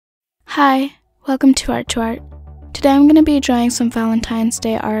Hi, welcome to Art to Art. Today I'm going to be drawing some Valentine's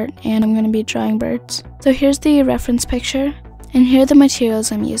Day art and I'm going to be drawing birds. So here's the reference picture and here are the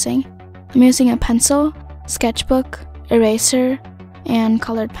materials I'm using. I'm using a pencil, sketchbook, eraser, and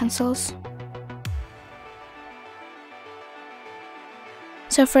colored pencils.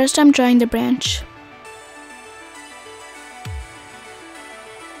 So first I'm drawing the branch.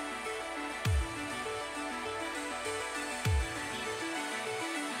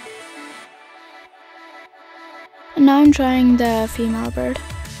 And now I'm drawing the female bird.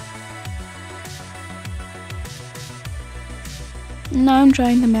 And now I'm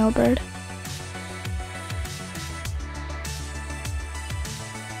drawing the male bird.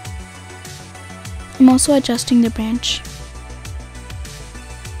 I'm also adjusting the branch.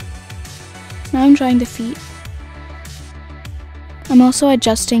 Now I'm drawing the feet. I'm also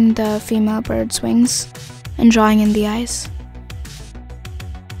adjusting the female bird's wings and drawing in the eyes.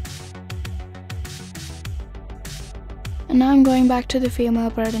 And now I'm going back to the female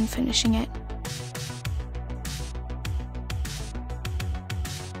bird and finishing it.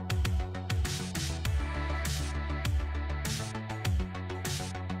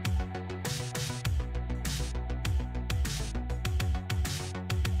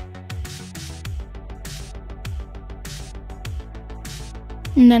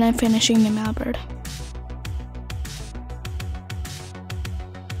 And then I'm finishing the male bird.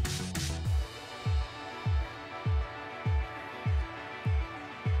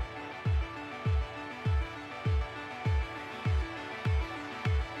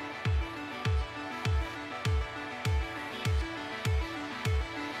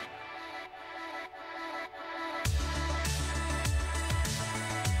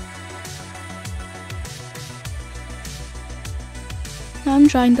 Now I'm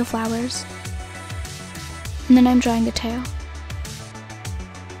drawing the flowers, and then I'm drawing the tail.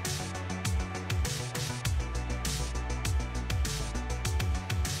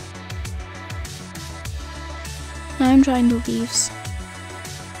 Now I'm drawing the leaves.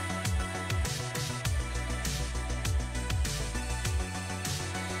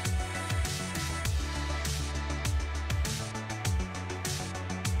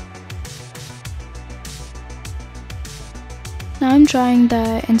 Now I'm drawing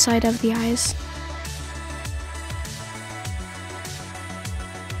the inside of the eyes.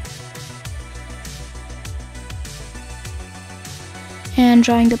 And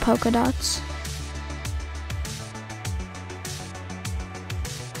drawing the polka dots.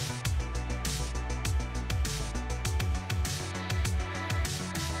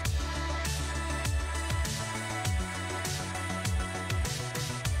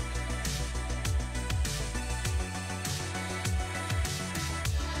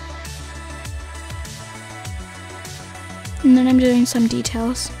 And then I'm doing some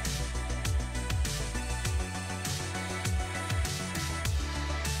details.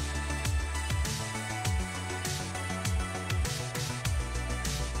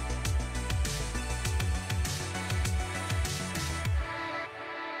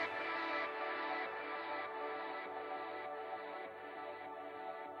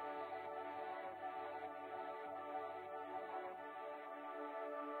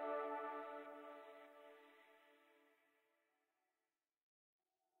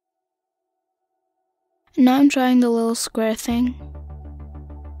 And now I'm drawing the little square thing.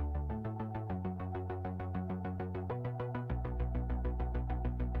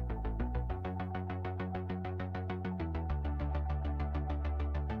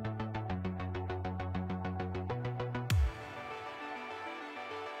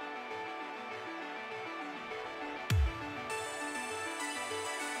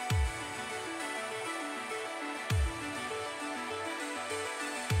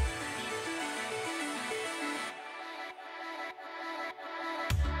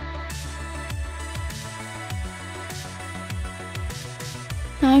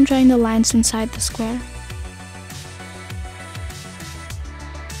 Now I'm drawing the lines inside the square.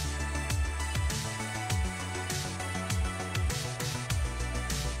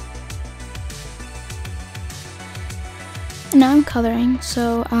 And now I'm coloring,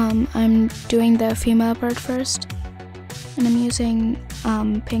 so I'm doing the female bird first, and I'm using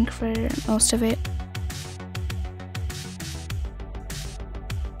pink for most of it.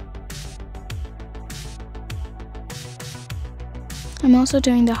 I'm also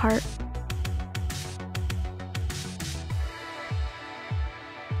doing the heart.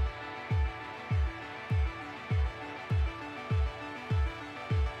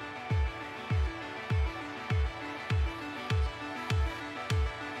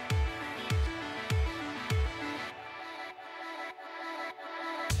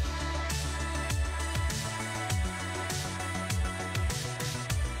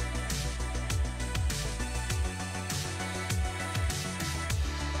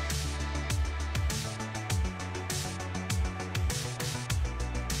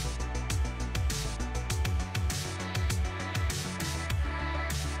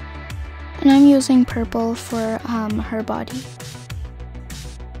 And I'm using purple for her body.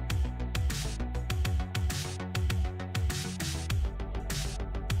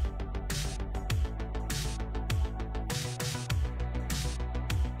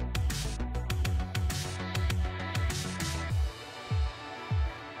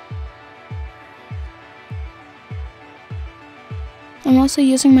 I'm also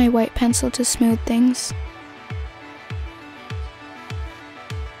using my white pencil to smooth things.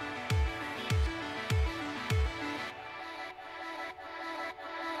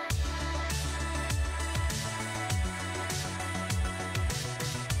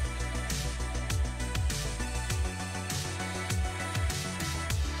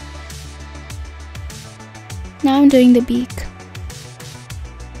 Now I'm doing the beak.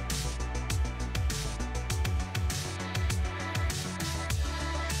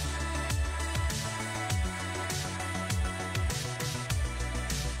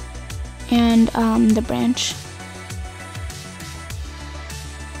 And the branch.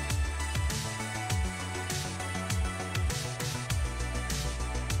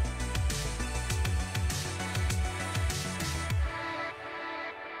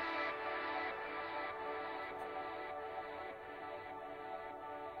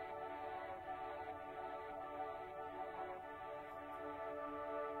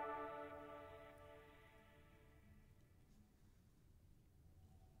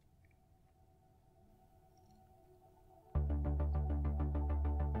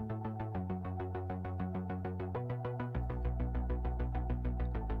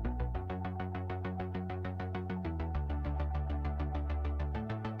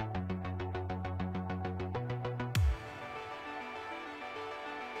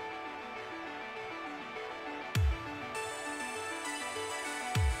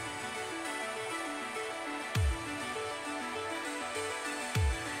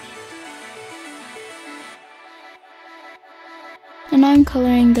 And now I'm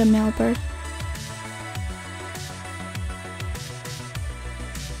coloring the male bird.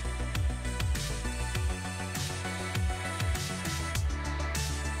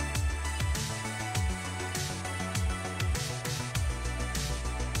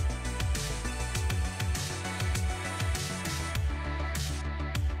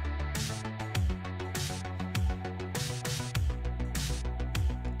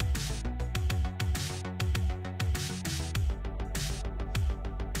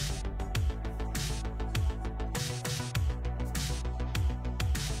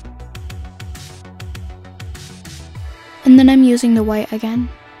 And then I'm using the white again.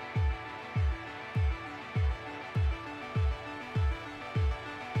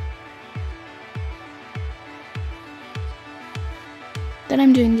 Then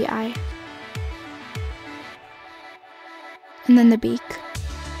I'm doing the eye. And then the beak.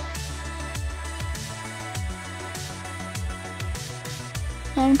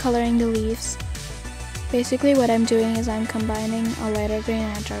 Now I'm coloring the leaves. Basically what I'm doing is I'm combining a lighter green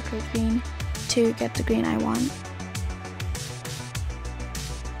and a darker green to get the green I want.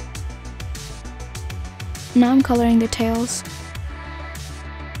 Now I'm coloring the tails.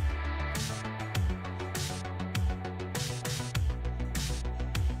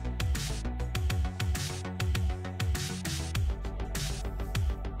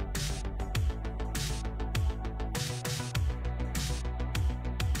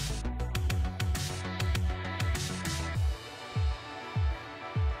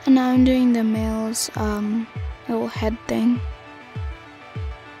 And now I'm doing the male's little head thing.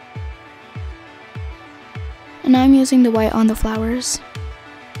 And now I'm using the white on the flowers.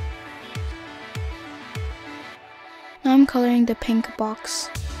 Now I'm coloring the pink box.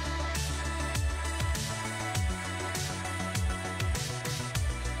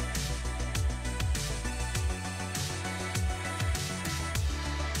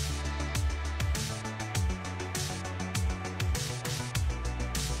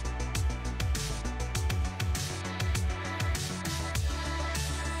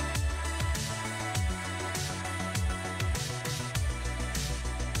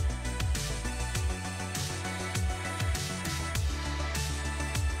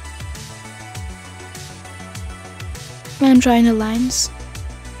 I'm drawing the lines.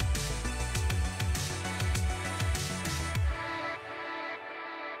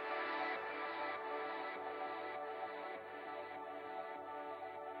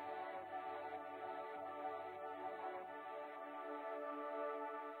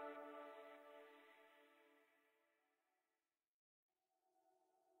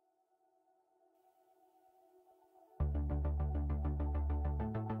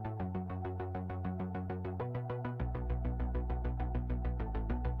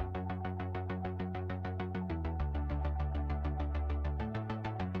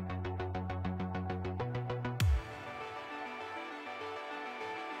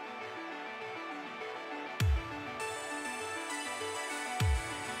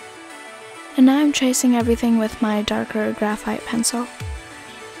 And now I'm tracing everything with my darker graphite pencil.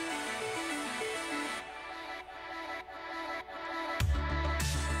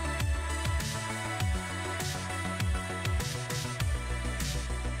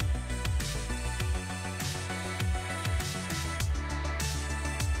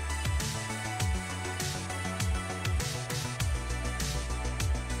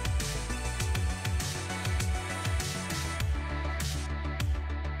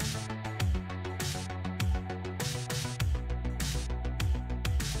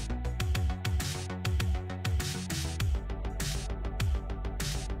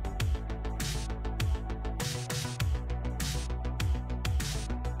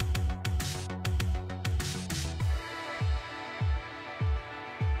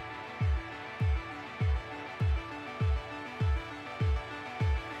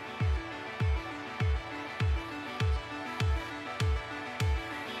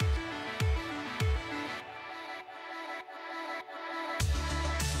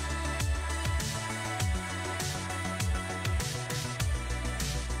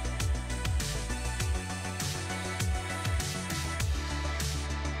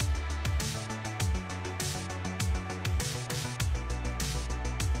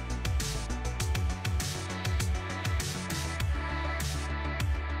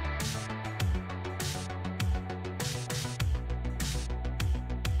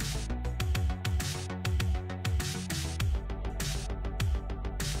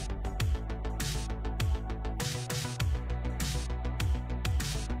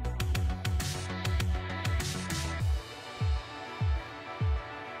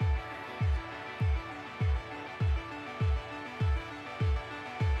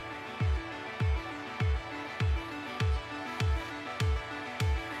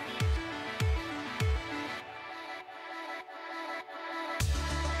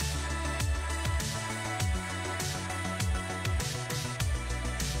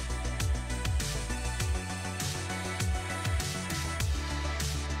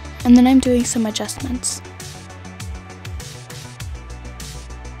 And then I'm doing some adjustments.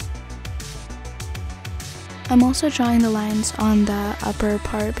 I'm also drawing the lines on the upper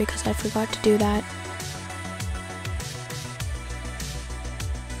part because I forgot to do that.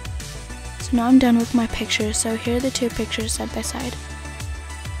 So now I'm done with my picture, so here are the two pictures side by side.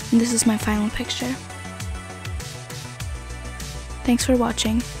 And this is my final picture. Thanks for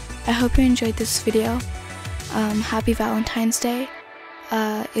watching. I hope you enjoyed this video. Happy Valentine's Day.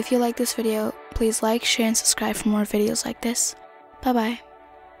 If you like this video, please like, share, and subscribe for more videos like this. Bye bye.